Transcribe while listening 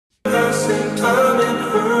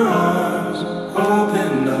arms,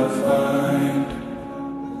 hoping to find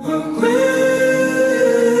a glimpse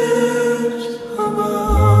of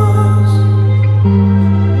us.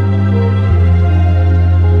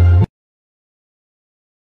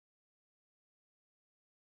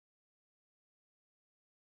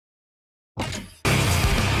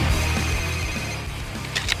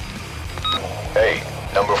 Hey,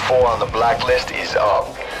 number 4 on the blacklist is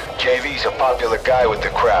up. JV's a popular guy with the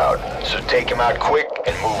crowd, so take him out quick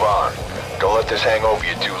and move on. Don't let this hang over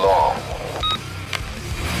you too long.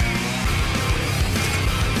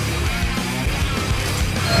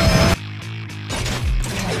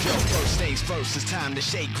 First things first, it's time to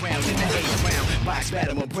shake ground in the 8th round. Box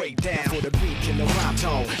battle, I'ma break down for the beat and the rhyme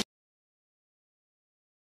tone.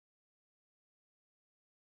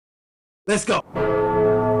 Let's go.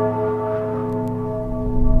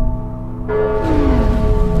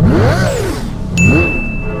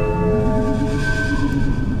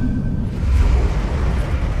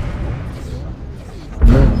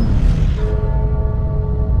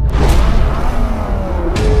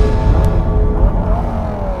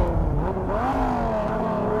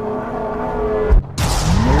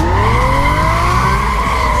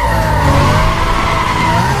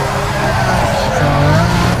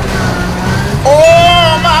 Oh!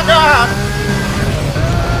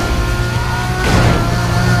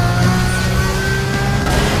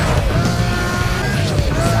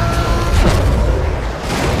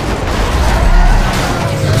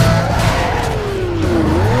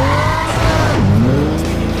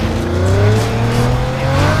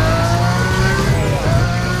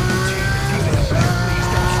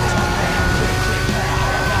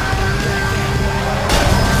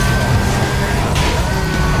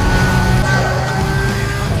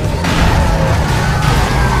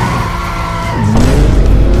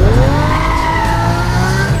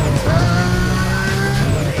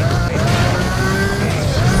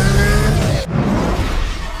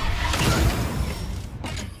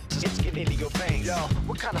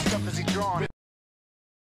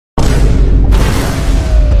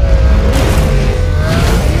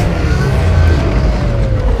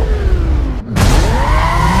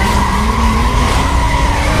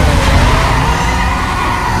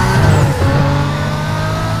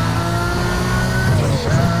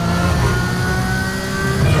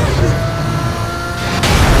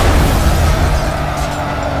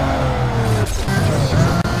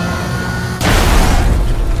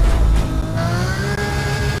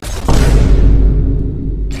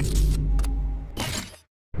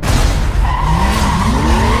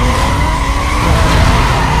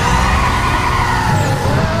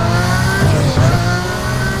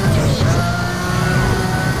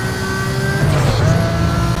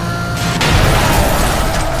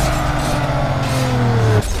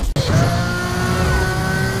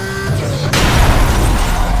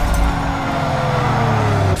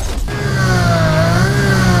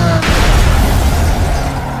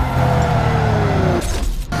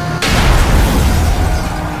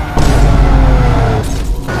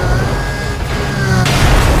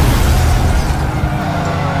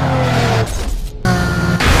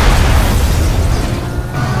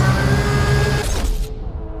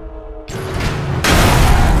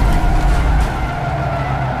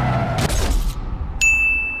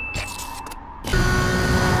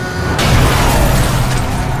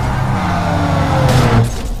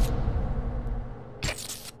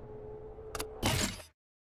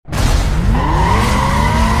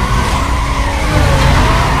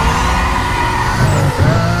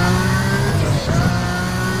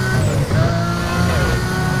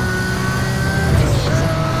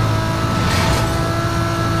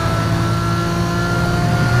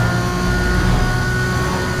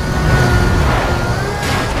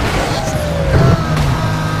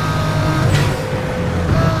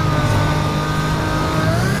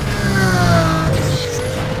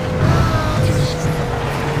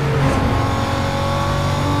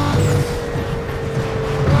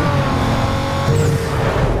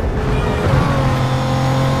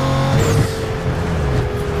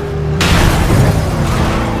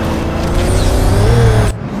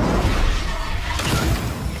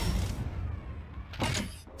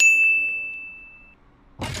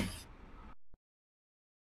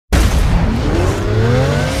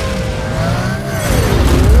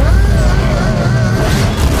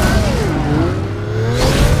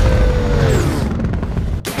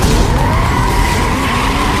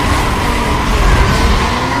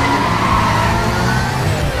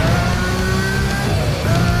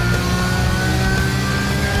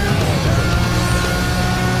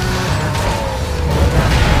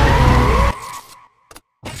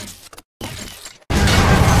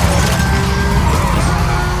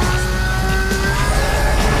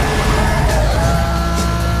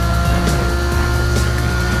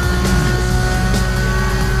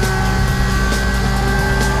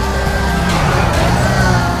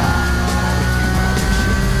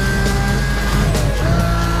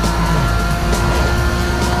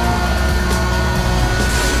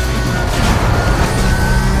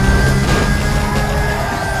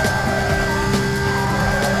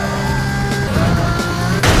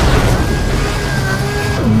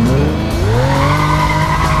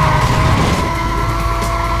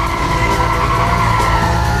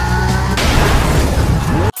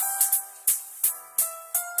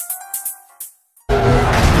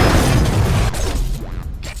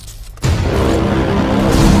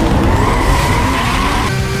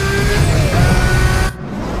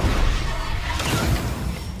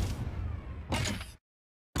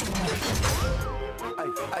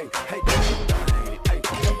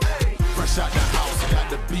 Fresh out the house, got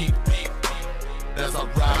the beat. As I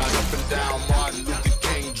ride up and down Martin Luther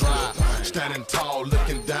King Drive, standing tall,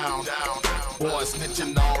 looking down. Boy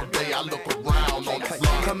snitching all day, I look around on the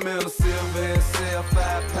floor. Come in a silver and sell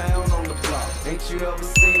 5 pounds on the block. Ain't you ever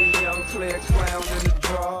seen a young player clown in the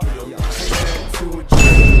draw? Take that to a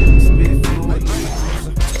dream, spit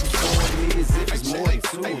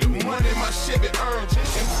fluid, money, my Chevy earned.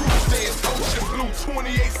 And Tuesdays, Ocean Blue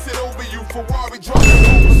 28 sit over you, Ferrari driving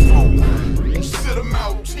over slow. Sit them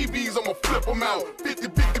out, TVs, I'ma flip them out.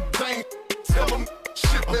 50-50 bang, tell them,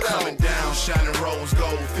 ship it out. Coming down, shining rose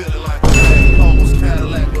gold, feeling like a black holes,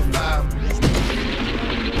 Cadillac with 5.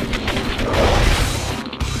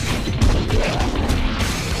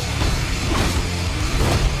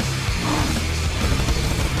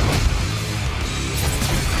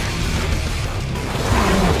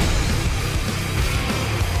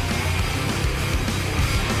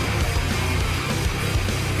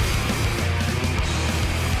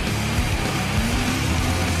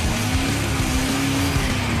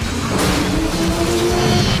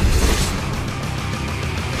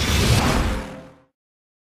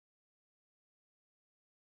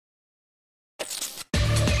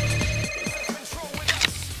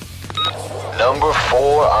 Number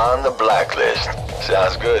 4 on the blacklist.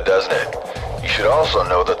 Sounds good, doesn't it? You should also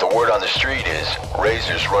know that the word on the street is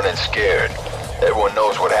Razor's running scared. Everyone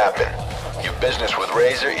knows what happened. Your business with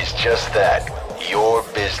Razor is just that. Your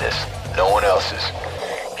business. No one else's.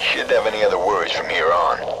 You shouldn't have any other worries from here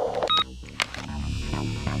on.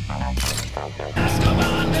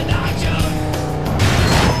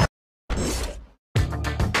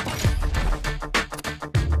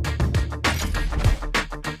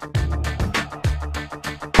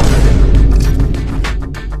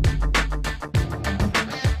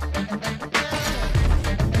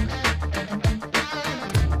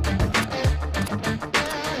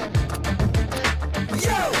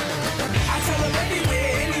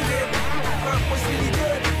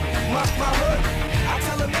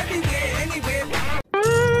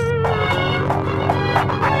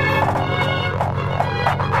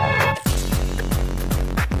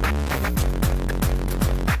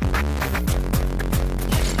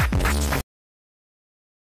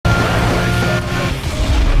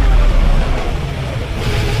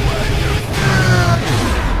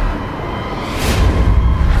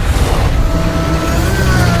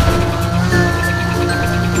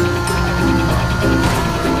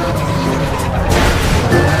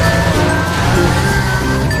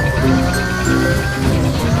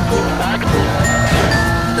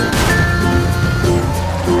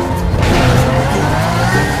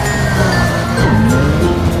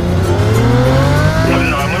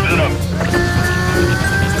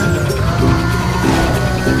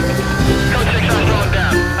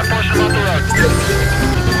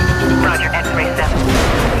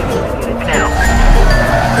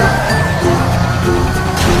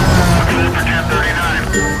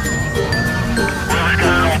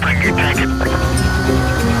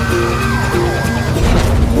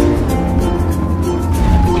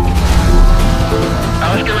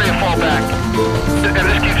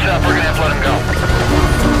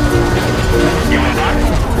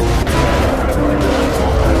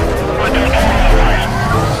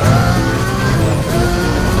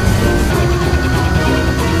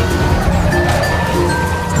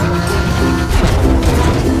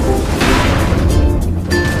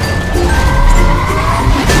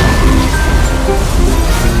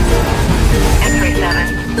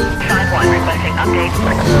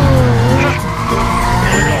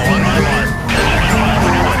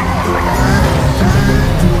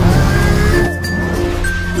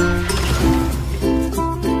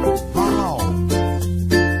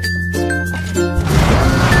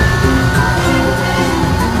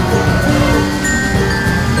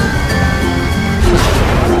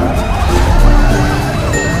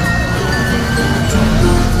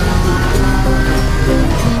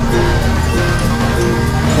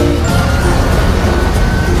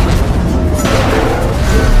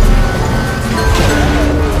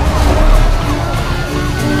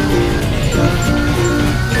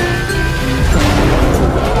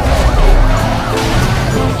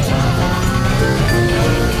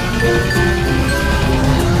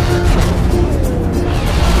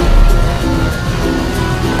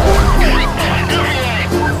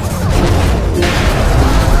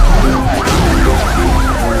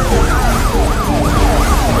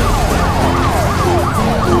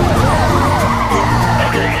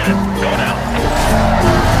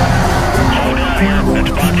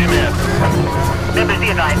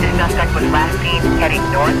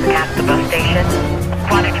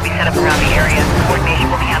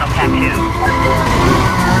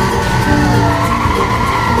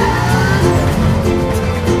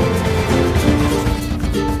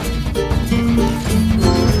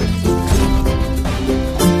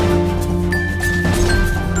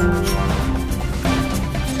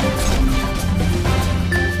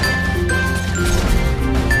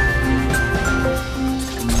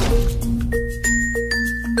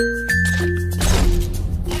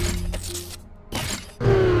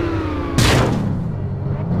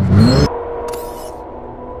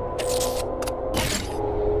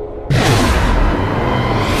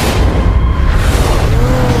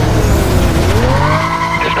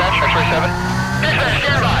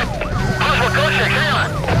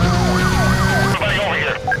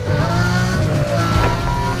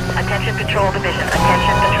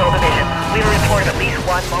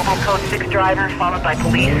 code 6 driver, followed by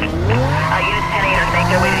police. Units 10-8 make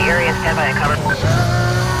their way to the area and stand by and cover.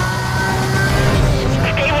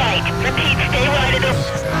 Stay right. Repeat, stay right.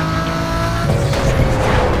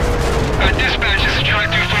 Dispatch, this is Charlie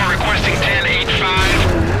 24 requesting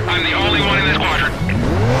 10-8-5. I'm the only one in this quadrant.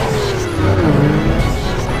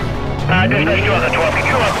 Dispatch 2 on the 12. Can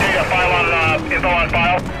you update a file on, info on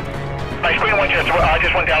file? My screen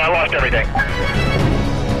just went down. I lost everything.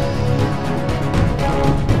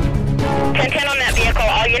 10-10 on that vehicle.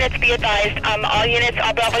 All units be advised. All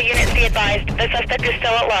Bravo units be advised. The suspect is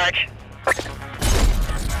still at large.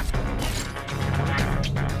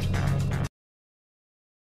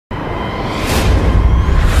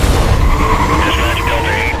 Dispatch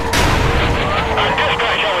Delta 8.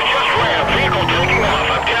 Dispatch, I was just rammed. Vehicle taking off.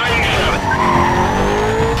 I'm 1087.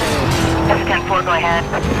 That's 10-4, go ahead.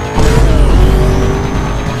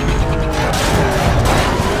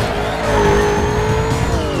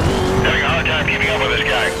 Having a hard time keeping up with this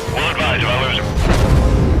guy. We'll advise if I lose him.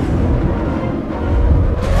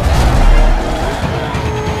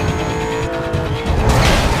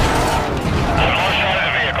 I've lost sight of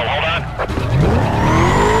the vehicle. Hold on.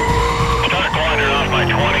 Started quadrant off by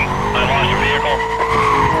 20. I lost the vehicle.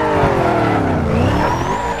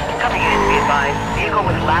 Cover units be advised. Vehicle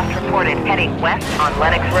was last reported heading west on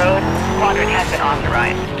Lennox Road. Quadrant has been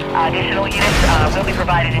authorized. Additional units will be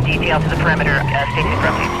provided in detail to the perimeter. Stay tuned for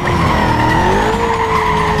updates.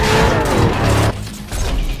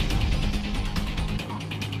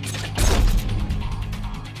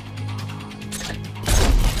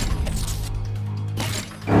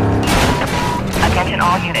 Attention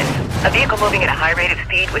all units. A vehicle moving at a high rate of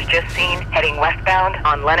speed was just seen heading westbound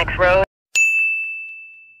on Lennox Road.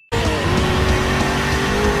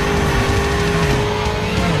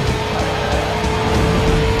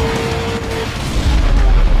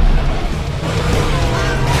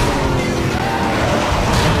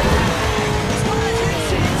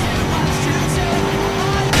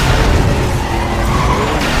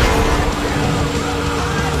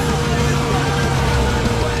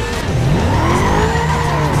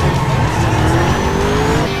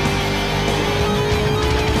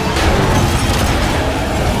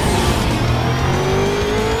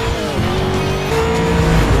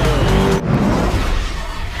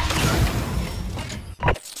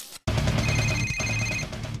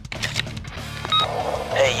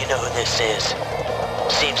 Hey, you know who this is?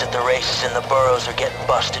 Seems that the races in the boroughs are getting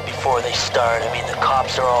busted before they start. I mean, the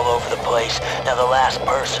cops are all over the place. Now, the last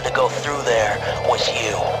person to go through there was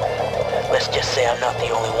you. Let's just say I'm not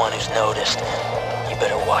the only one who's noticed. You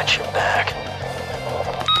better watch your back.